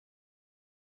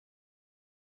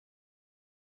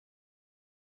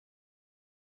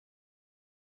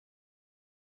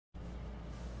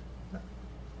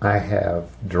I have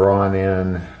drawn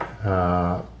in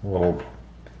little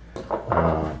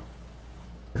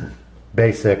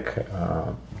basic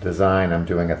design. I'm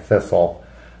doing a thistle.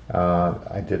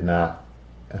 I did not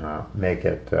make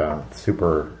it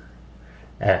super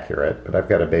accurate, but I've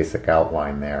got a basic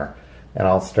outline there. And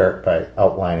I'll start by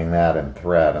outlining that in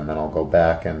thread, and then I'll go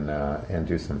back and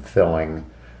do some filling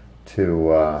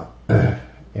to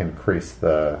increase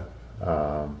the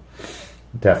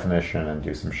definition and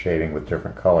do some shading with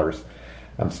different colors.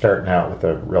 I'm starting out with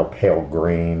a real pale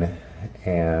green,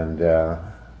 and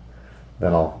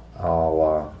then I'll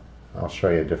show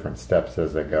you different steps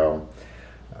as I go.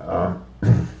 I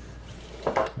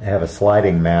have a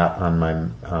sliding mat on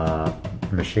my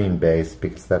machine base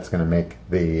because that's going to make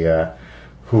the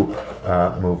hoop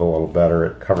move a little better.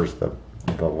 It covers the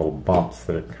little bumps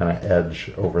that it kind of edge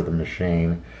over the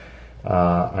machine.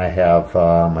 I have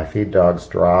my feed dogs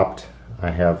dropped. I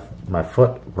have my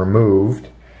foot removed,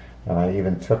 and I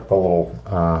even took the little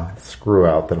screw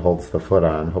out that holds the foot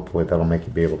on. Hopefully that'll make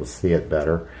you be able to see it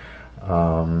better.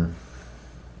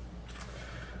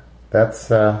 That's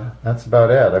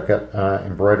about it. I've got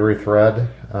embroidery thread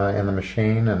in the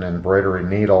machine and embroidery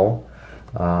needle.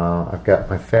 I've got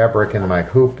my fabric in my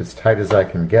hoop as tight as I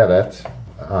can get it.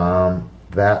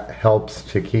 That helps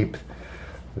to keep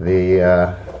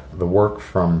the work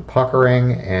from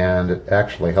puckering, and it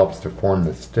actually helps to form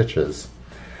the stitches.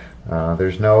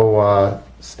 There's no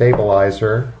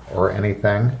stabilizer or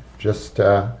anything, just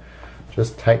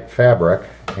tight fabric.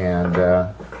 And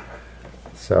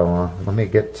so let me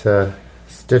get to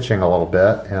stitching a little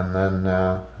bit, and then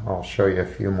I'll show you a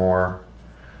few more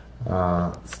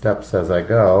steps as I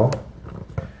go.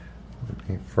 Let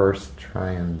me first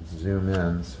try and zoom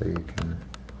in so you can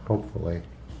hopefully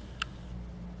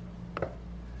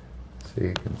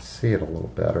see it a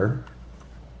little better.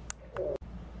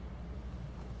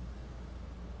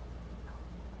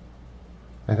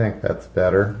 I think that's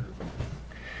better.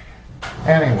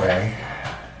 Anyway,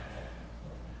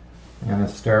 I'm going to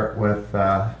start with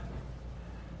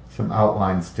some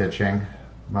outline stitching.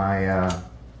 My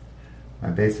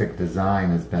basic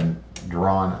design has been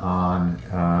drawn on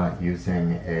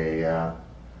using a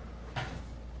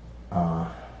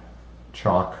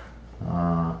chalk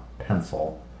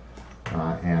pencil,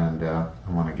 and I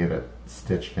want to get it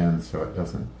stitched in so it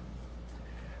doesn't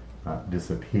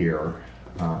disappear.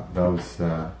 Those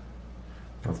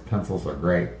pencils are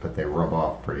great, but they rub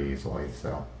off pretty easily.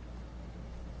 So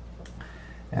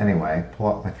anyway, pull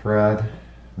up my thread,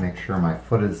 make sure my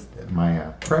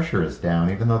pressure is down,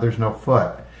 even though there's no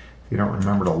foot. If you don't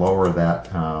remember to lower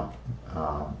that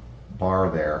bar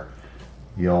there,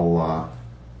 you'll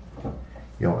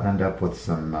end up with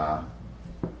some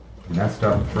messed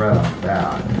up thread on the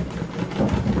back.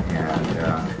 And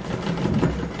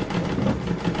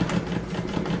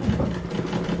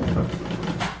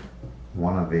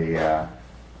one of the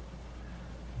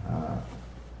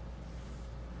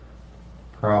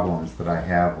problems that I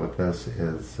have with this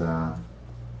is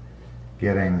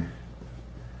getting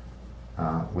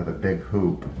with a big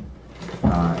hoop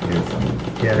is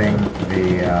getting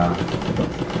the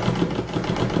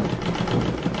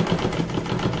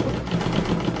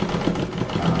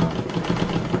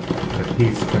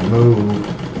piece to move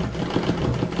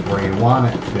where you want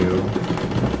it to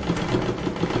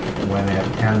when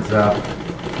it ends up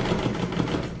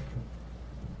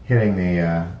hitting the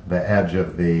edge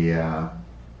of the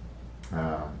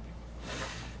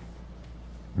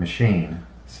machine.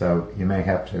 So you may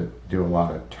have to do a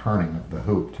lot of turning of the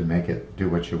hoop to make it do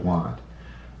what you want.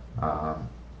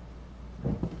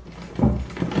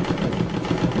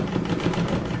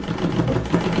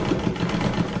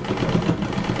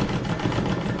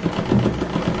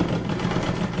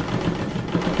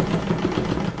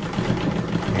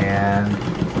 And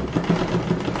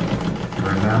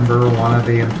remember, one of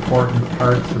the important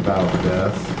parts about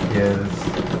this is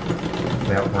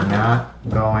that we're not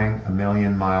going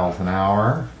 1,000,000 miles an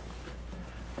hour,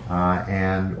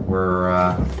 and we're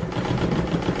not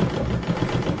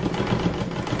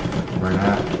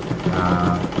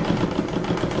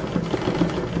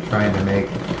trying to make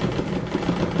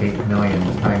 8 million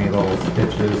tiny little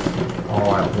stitches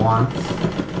all at once.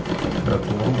 So it's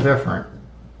a little different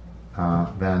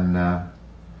than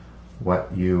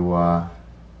what you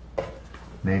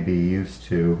may be used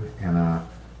to in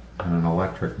an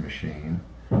electric machine.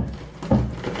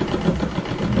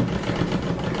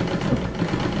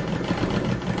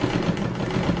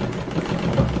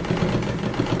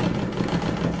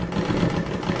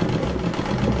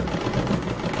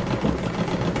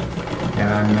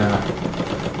 And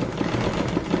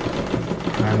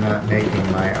I'm not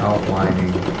making my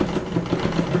outlining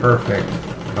perfect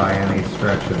by any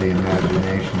stretch of the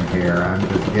imagination here. I'm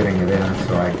just getting it in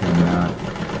so I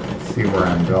can see where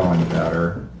I'm going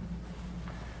better.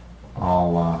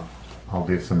 I'll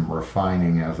do some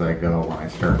refining as I go when I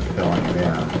start filling it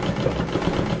in.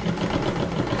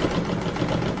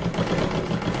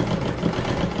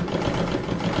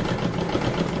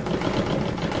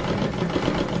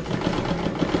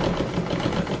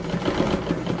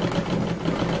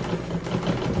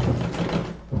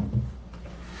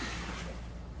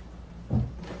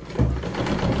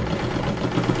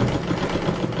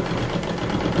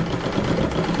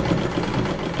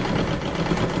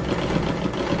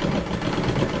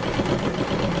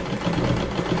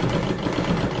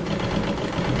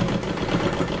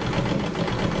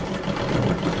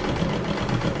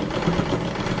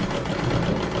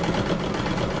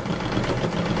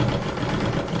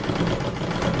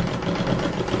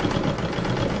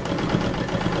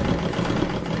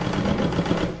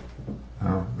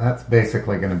 That's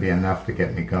basically going to be enough to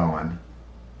get me going,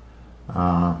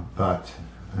 but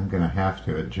I'm going to have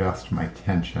to adjust my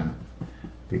tension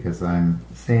because I'm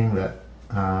seeing that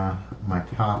my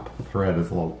top thread is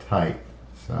a little tight,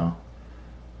 so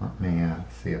let me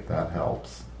see if that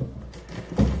helps.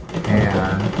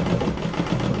 And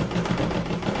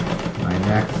my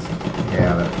next,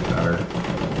 yeah, that's better.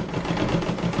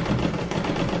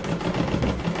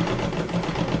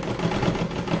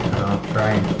 I'll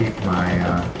try and keep my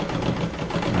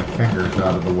fingers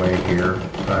out of the way here,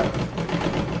 but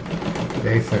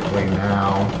basically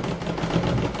now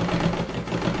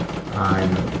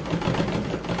I'm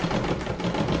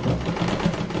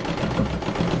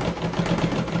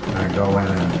going to go in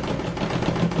and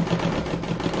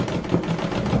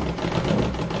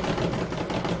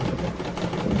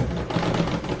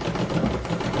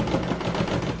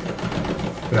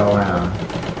fill in.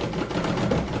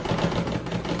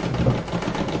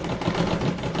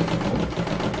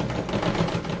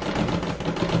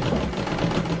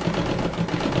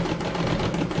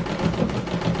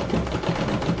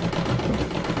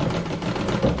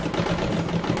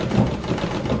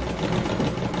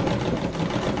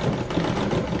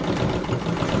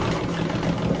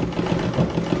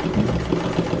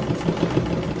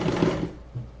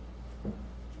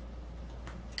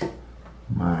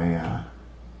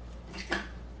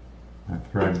 My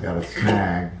thread got a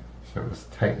snag, so it was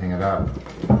tightening it up.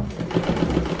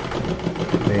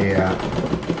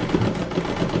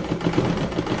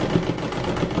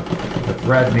 The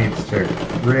thread needs to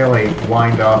really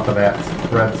wind off of that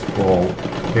thread spool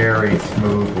very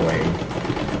smoothly.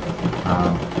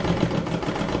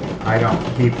 I don't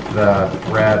keep the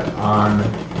thread on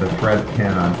the thread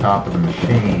pin on top of the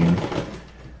machine.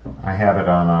 I have it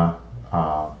on a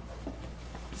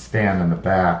stand in the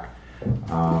back,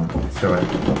 so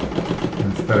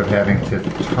instead of having to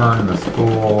turn the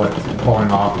spool, it's pulling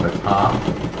off the top.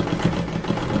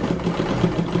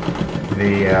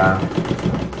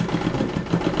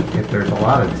 If there's a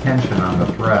lot of tension on the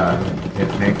thread,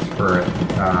 it makes for a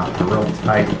real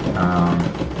tight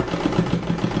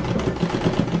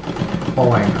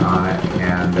pulling on it,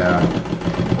 and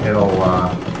it'll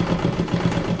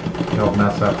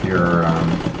mess up your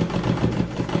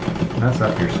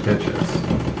stitches.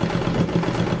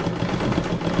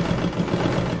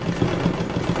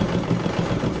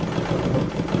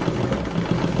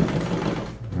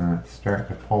 Start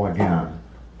to pull again.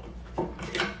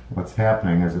 What's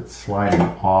happening is it's sliding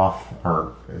off,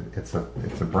 or it's a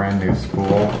brand new spool,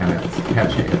 and it's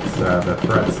catching. The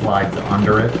thread slides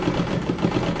under it.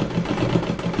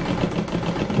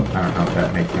 I don't know if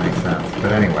that makes any sense,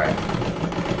 but anyway,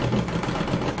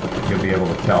 you'll be able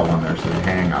to tell when there's a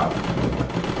hang up.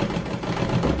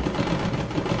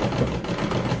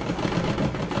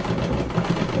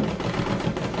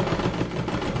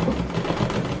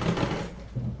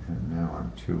 And now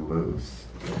I'm too loose.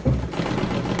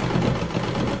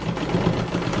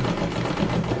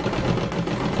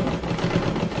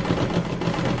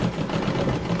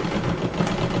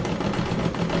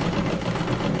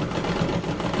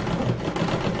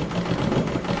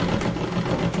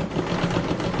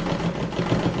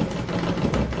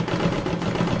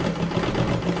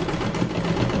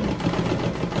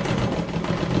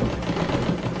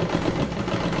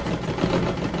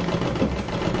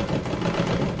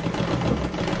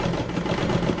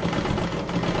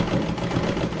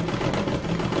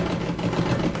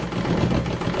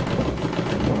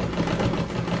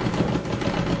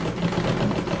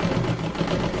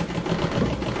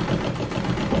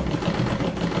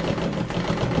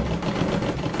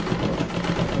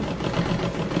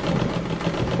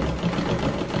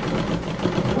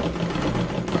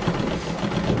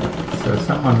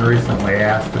 someone recently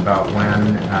asked about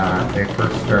when they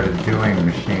first started doing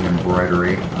machine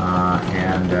embroidery,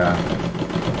 and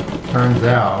turns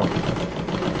out,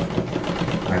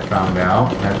 I found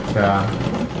out that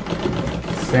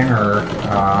Singer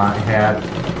had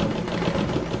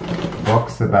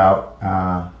books about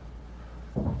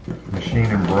machine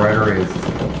embroidery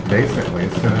basically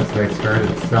as soon as they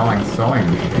started selling sewing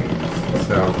machines.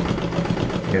 So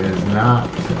it is not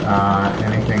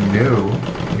anything new.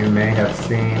 You may have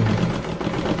seen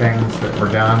things that were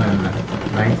done in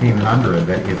 1900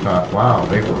 that you thought, wow,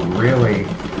 they were really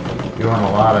doing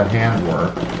a lot of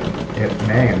handwork. It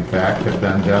may, in fact, have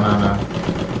been done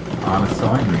on a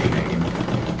sewing machine.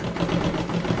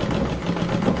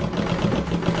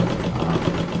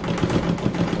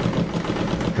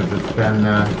 Because it's been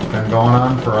going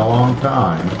on for a long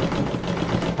time.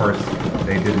 Of course,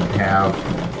 they didn't have,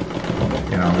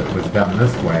 it was done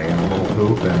this way in a little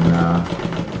hoop and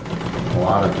a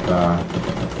lot of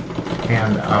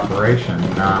hand operation,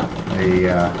 not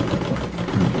the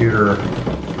computer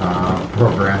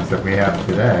programs that we have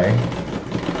today.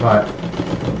 But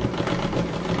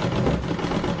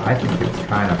I think it's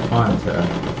kind of fun to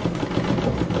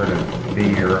sort of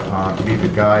be the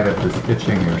guide of the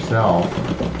stitching yourself.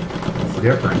 It's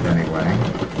different anyway.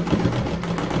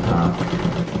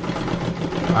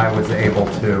 I was able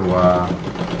to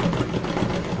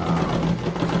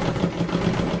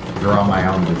draw my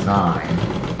own design,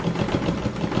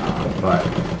 but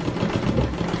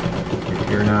if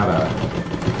you're not a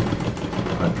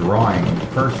drawing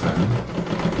person,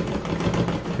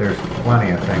 there's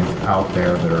plenty of things out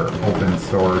there that are open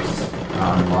source,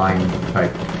 online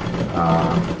type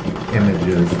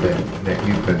images that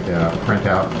you could print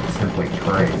out and simply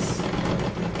trace.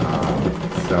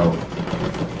 So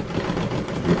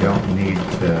you don't need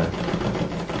to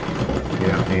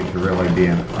really be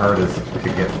an artist to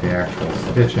get the actual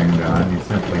stitching done. You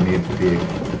simply need to be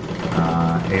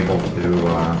able to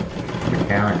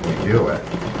mechanically do it.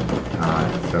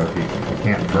 So if you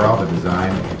can't draw the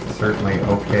design, it's certainly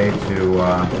okay to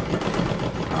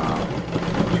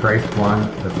trace one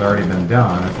that's already been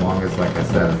done, as long as, like I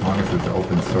said, as long as it's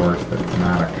open source, that it's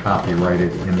not a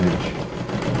copyrighted image.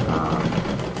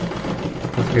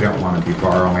 Because we don't want to be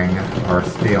borrowing or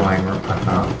stealing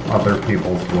other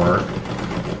people's work.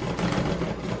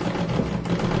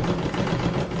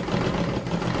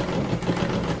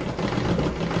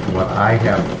 What I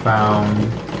have found,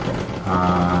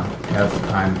 as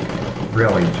I'm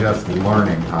really just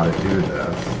learning how to do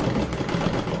this,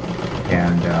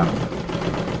 and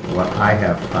what I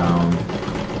have found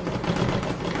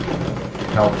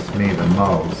helps me the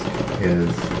most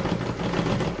is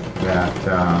that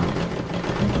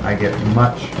I get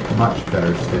much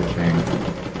better stitching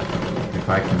if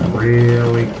I can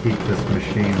really keep this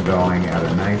machine going at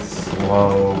a nice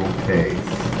slow pace.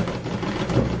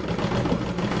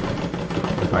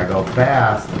 If I go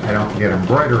fast, I don't get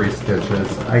embroidery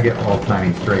stitches, I get all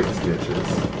tiny straight stitches.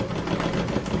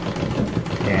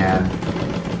 And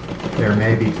there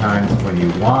may be times when you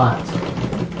want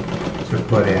to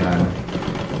put in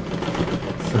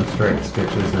some straight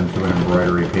stitches into an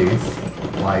embroidery piece,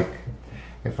 like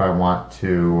if I want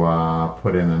to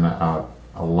put in a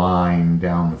line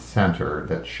down the center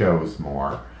that shows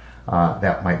more,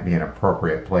 that might be an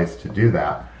appropriate place to do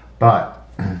that. But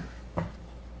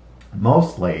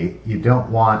mostly, you don't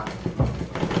want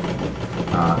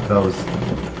those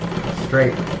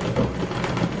straight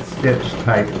stitch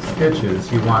type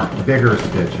stitches. You want bigger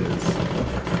stitches.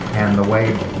 And the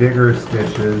way bigger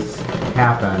stitches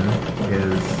happen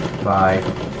is by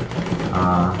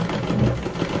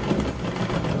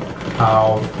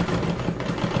how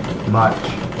much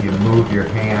you move your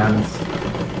hands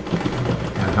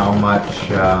and how much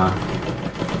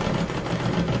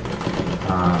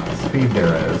speed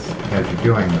there is as you're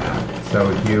doing that. So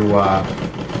if you're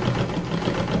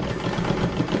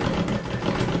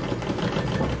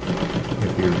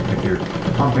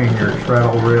pumping your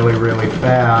treadle really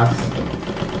fast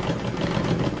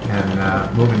and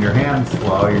moving your hands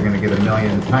slow, you're going to get a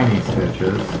million tiny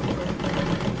stitches.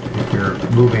 If you're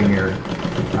moving your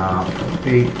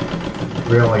feet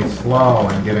really slow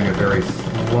and getting a very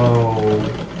slow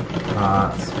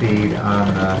speed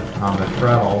on the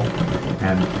treadle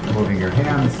and moving your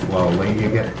hands slowly, you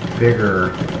get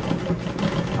bigger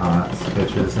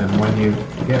stitches. And when you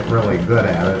get really good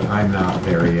at it, I'm not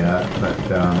there yet, but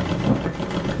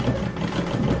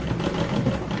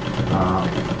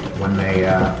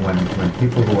when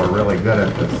people who are really good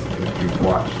at this, if you've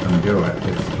watched them do it,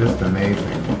 it's just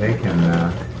amazing. They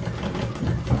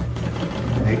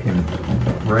can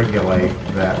regulate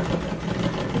that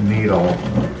needle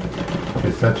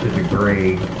to such a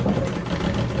degree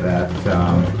that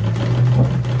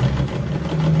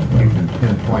you can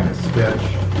pinpoint a stitch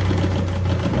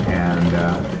and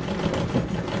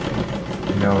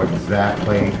know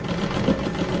exactly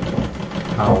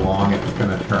how long it's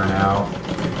going to turn out.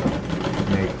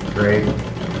 Make great,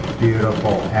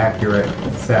 beautiful, accurate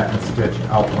set and stitch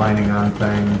outlining on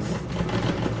things.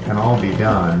 Can all be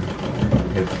done.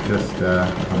 It's just a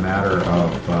matter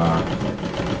of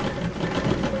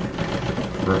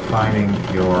refining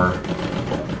your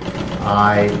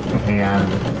eye, hand,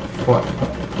 foot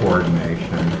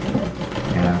coordination.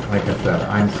 And like I said,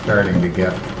 I'm starting to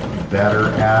get better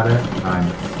at it.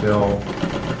 I'm still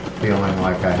feeling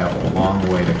like I have a long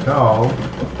way to go,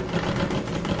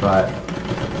 but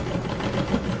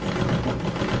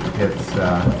it's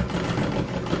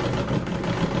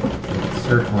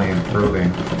certainly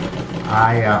improving.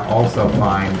 I also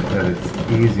find that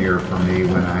it's easier for me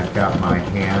when I've got my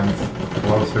hands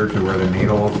closer to where the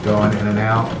needle is going in and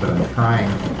out, but I'm trying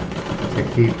to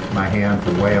keep my hands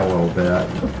away a little bit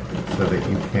so that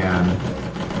you can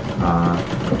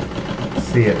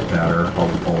see it better,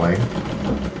 hopefully.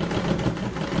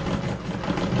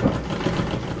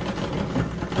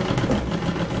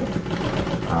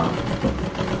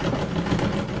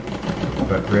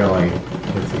 But really,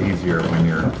 it's easier when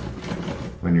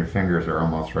your fingers are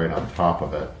almost right on top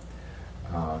of it.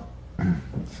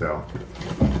 So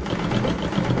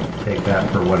take that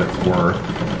for what it's worth.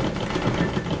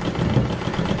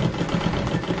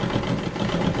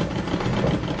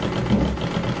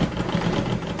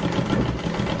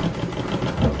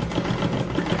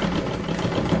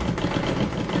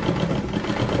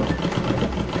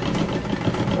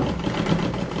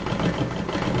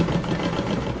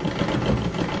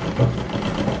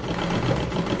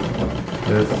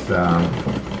 This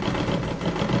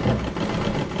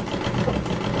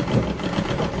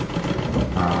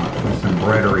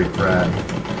embroidery thread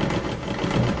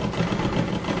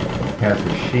has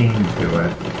a sheen to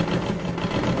it,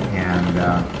 and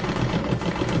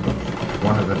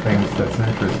one of the things that's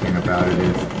interesting about it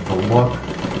is the look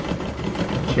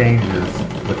changes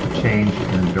with the change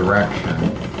in direction,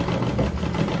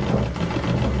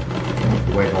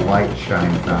 the way the light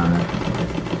shines on it.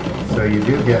 So you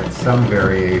do get some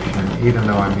variation, even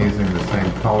though I'm using the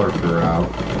same color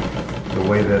throughout. The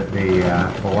way that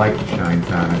the light shines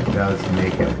on it does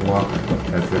make it look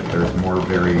as if there's more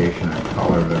variation in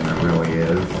color than there really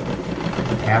is.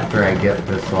 After I get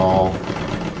this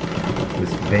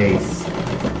base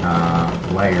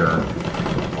layer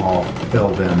all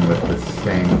filled in with the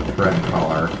same thread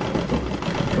color,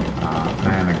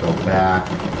 I'm going to go back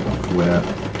with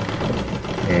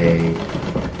a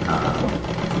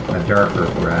darker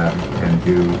thread and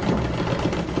do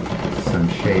some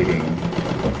shading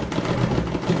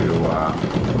to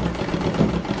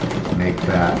make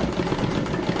that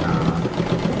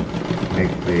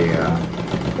make the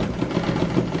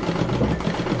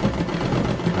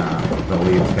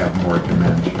leaves have more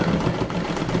dimension.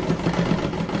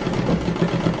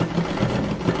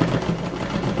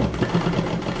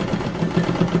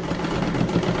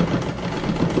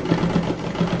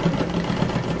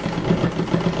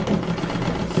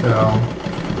 So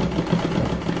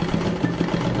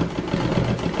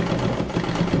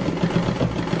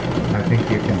I think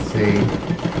you can see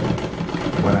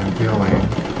what I'm doing.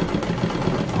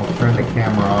 I'll turn the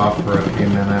camera off for a few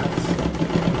minutes,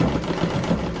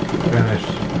 finish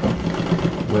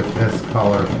with this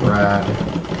color thread,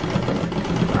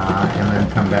 and then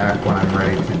come back when I'm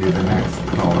ready to do the next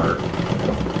color.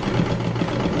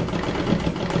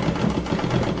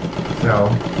 So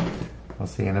I'll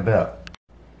see you in a bit.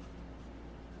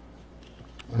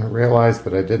 I realized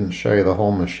that I didn't show you the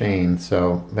whole machine,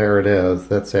 so there it is.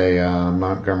 That's a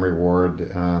Montgomery Ward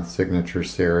signature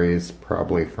series,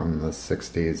 probably from the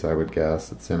 60s, I would guess.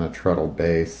 It's in a Treadle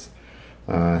base.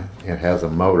 It has a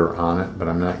motor on it, but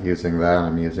I'm not using that.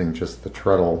 I'm using just the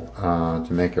treadle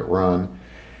to make it run.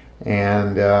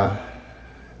 And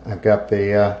I've got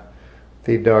the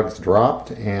feed dogs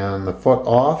dropped and the foot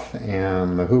off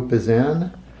and the hoop is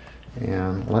in.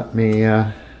 And let me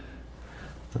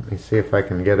see if I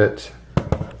can get it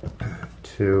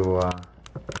to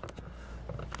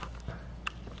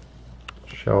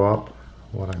show up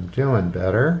what I'm doing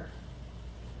better.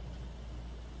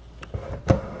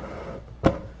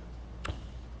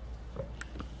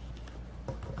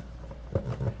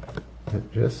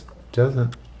 It just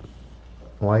doesn't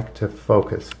like to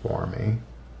focus for me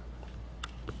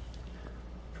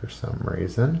for some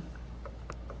reason.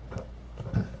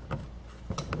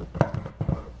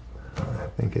 I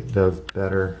think it does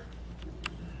better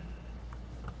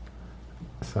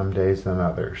some days than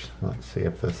others. Let's see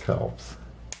if this helps.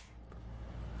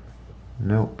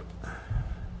 Nope.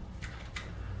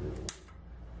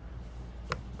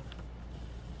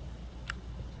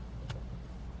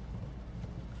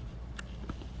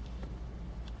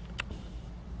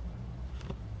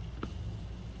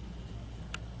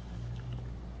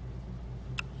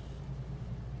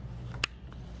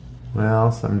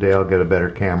 Well, someday I'll get a better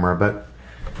camera, but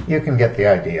you can get the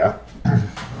idea.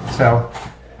 So,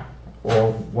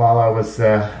 well, while I was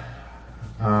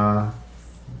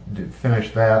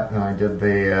finished that, and I did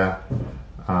the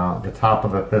top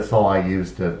of the thistle, I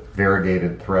used a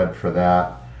variegated thread for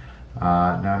that.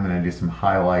 Now I'm going to do some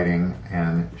highlighting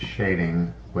and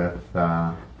shading with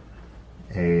a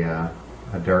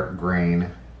dark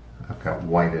green. I've got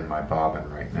white in my bobbin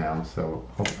right now, so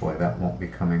hopefully that won't be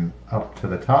coming up to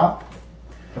the top.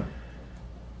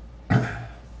 Let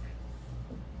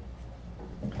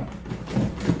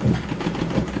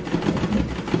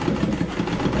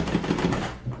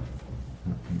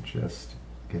me just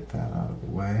get that out of the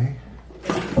way.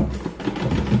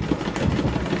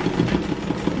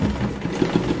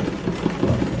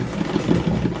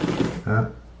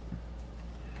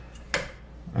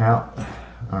 Now,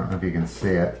 I don't know if you can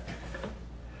see it.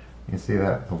 You see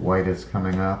that the white is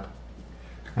coming up?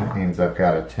 That means I've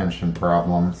got a tension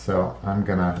problem, so I'm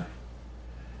gonna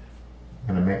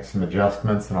make some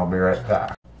adjustments and I'll be right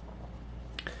back.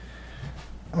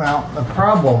 Well, the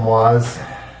problem was,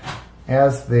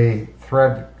 as the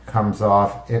thread comes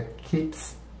off, it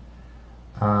keeps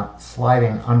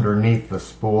sliding underneath the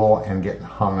spool and getting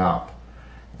hung up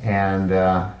and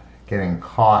getting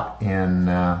caught in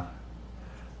a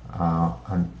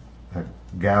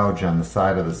gouge on the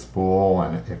side of the spool,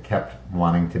 and it kept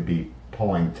wanting to be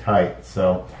pulling tight.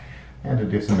 So I had to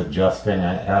do some adjusting.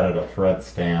 I added a thread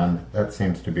stand. That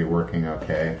seems to be working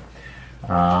okay.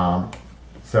 So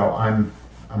I'm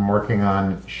working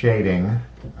on shading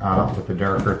with the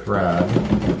darker thread.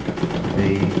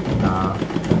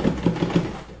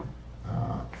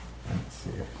 Let's see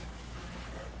if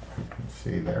you can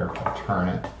see there. If I turn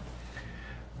it.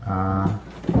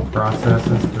 Process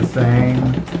is the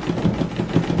same.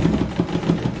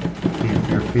 Keep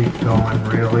your feet going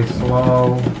really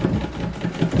slow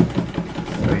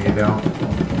so you don't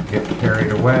get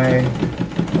carried away.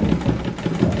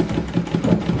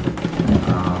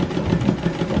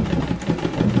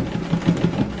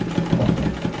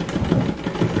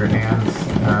 Keep your hands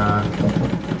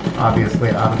obviously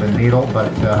out of the needle,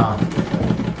 but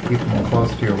keep them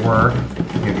close to your work.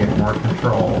 You get more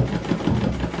control.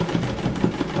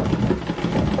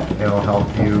 It'll help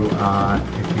you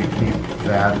if you keep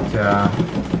that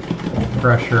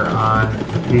pressure on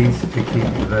the piece to keep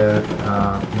the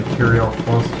material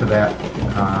close to that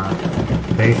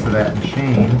base of that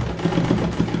machine.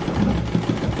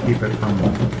 Keep it from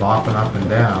bopping up and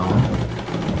down.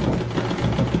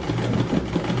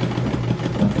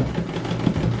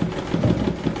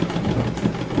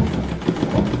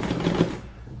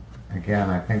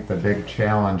 Again, I think the big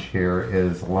challenge here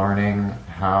is learning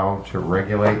how to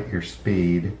regulate your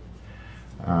speed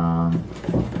and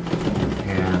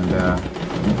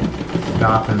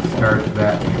stop and start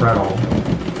that treadle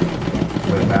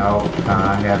without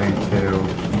having to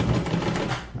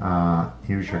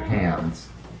use your hands.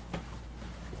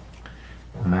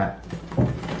 And that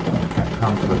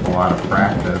comes with a lot of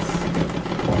practice.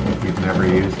 If you've never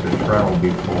used a treadle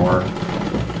before,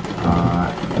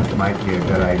 it might be a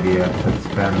good idea to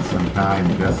spend some time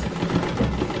just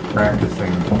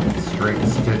practicing straight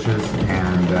stitches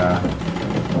and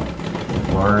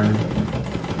learn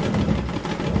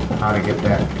how to get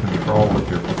that control with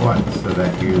your foot so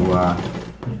that you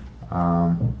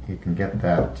can get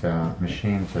that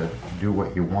machine to do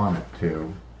what you want it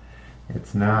to.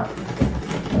 It's not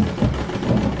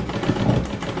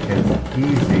as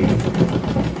easy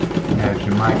as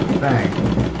you might think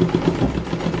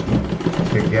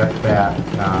to get that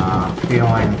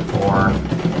feeling for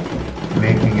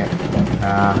making it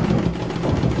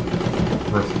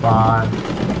respond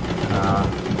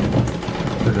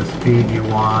to the speed you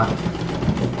want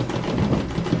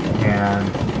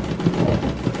and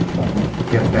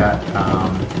get that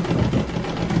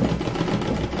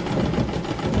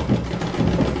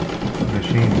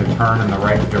machine to turn in the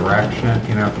right direction.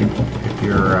 You know, if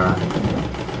your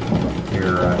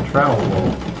treadle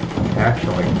will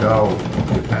actually go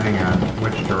depending on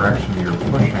which direction you're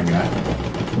pushing it.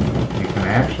 You can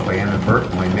actually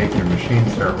inadvertently make your machine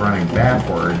start running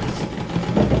backwards,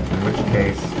 in which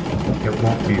case it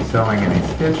won't be sewing any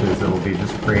stitches, it will be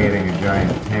just creating a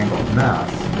giant tangled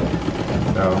mess.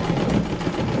 So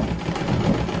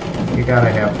you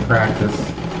gotta have practice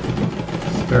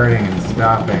starting and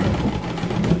stopping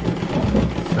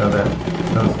so that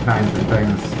those kinds of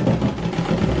things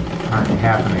aren't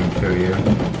happening to you.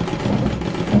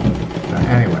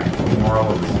 Anyway, the moral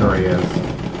of the story is,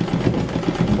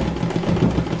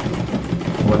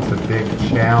 what's a big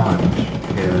challenge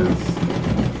is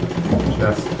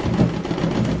just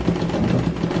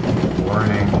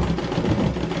learning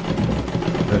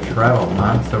the treadle,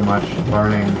 not so much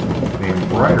learning the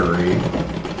embroidery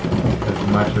as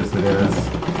much as it is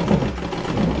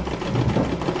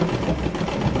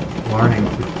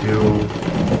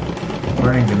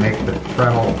learning to make the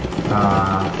treadle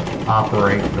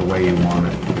operate the way you want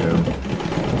it to.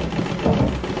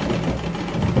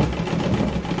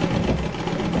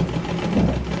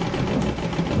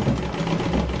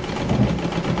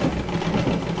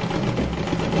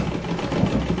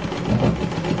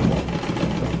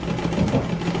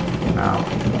 Now,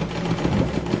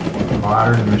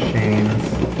 modern machines,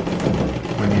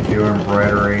 when you do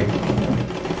embroidery,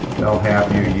 they'll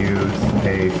have you use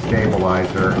a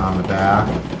stabilizer on the back,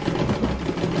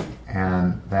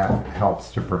 and that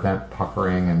helps to prevent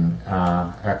puckering and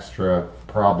extra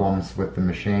problems with the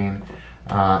machine.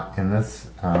 In this,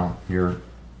 your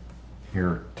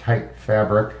tight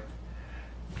fabric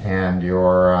and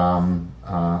your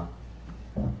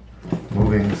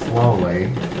moving slowly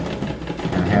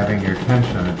and having your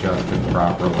tension adjusted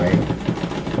properly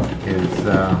is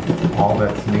all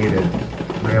that's needed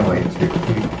really to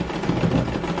keep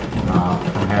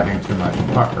from having too much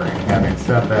puckering. Having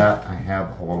said that, I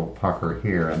have a little pucker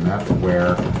here, and that's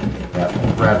where that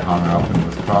thread hung up and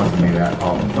was causing me a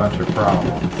bunch of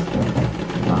problems.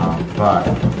 But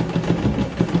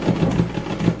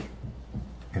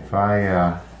if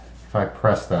I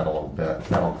press that a little bit,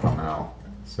 that'll come out,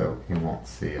 so you won't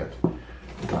see it.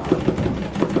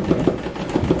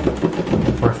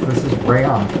 Of course, this is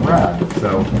rayon thread,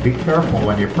 so be careful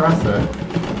when you press it.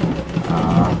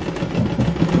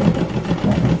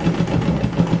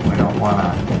 We don't want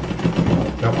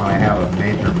to have a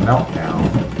major meltdown.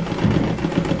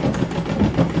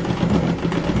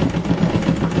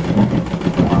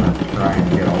 I want to try and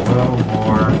get a little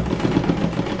more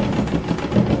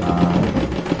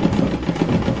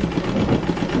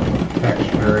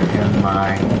texture in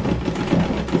my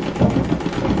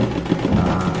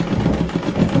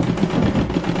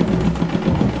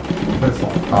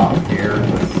Thistle top here,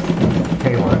 this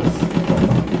calyx.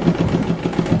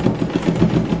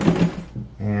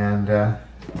 And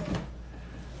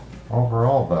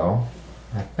overall though,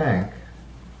 I think,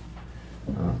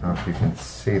 I don't know if you can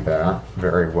see that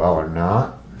very well or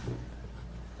not.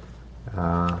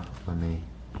 Let me,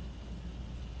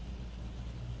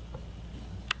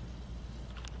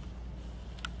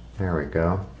 there we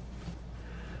go.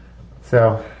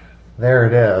 So there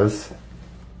it is.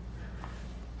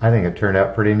 I think it turned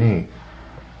out pretty neat.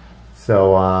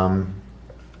 So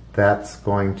that's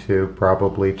going to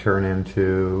probably turn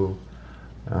into,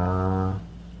 well,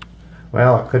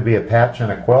 it could be a patch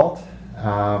and a quilt,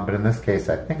 but in this case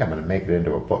I think I'm going to make it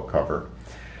into a book cover.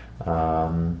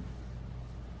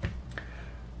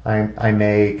 I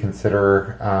may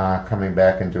consider coming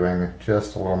back and doing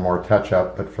just a little more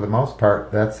touch-up, but for the most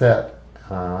part that's it.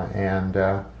 And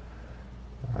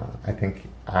I think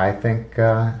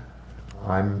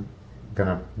I'm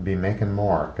gonna be making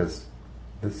more because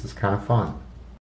this is kind of fun.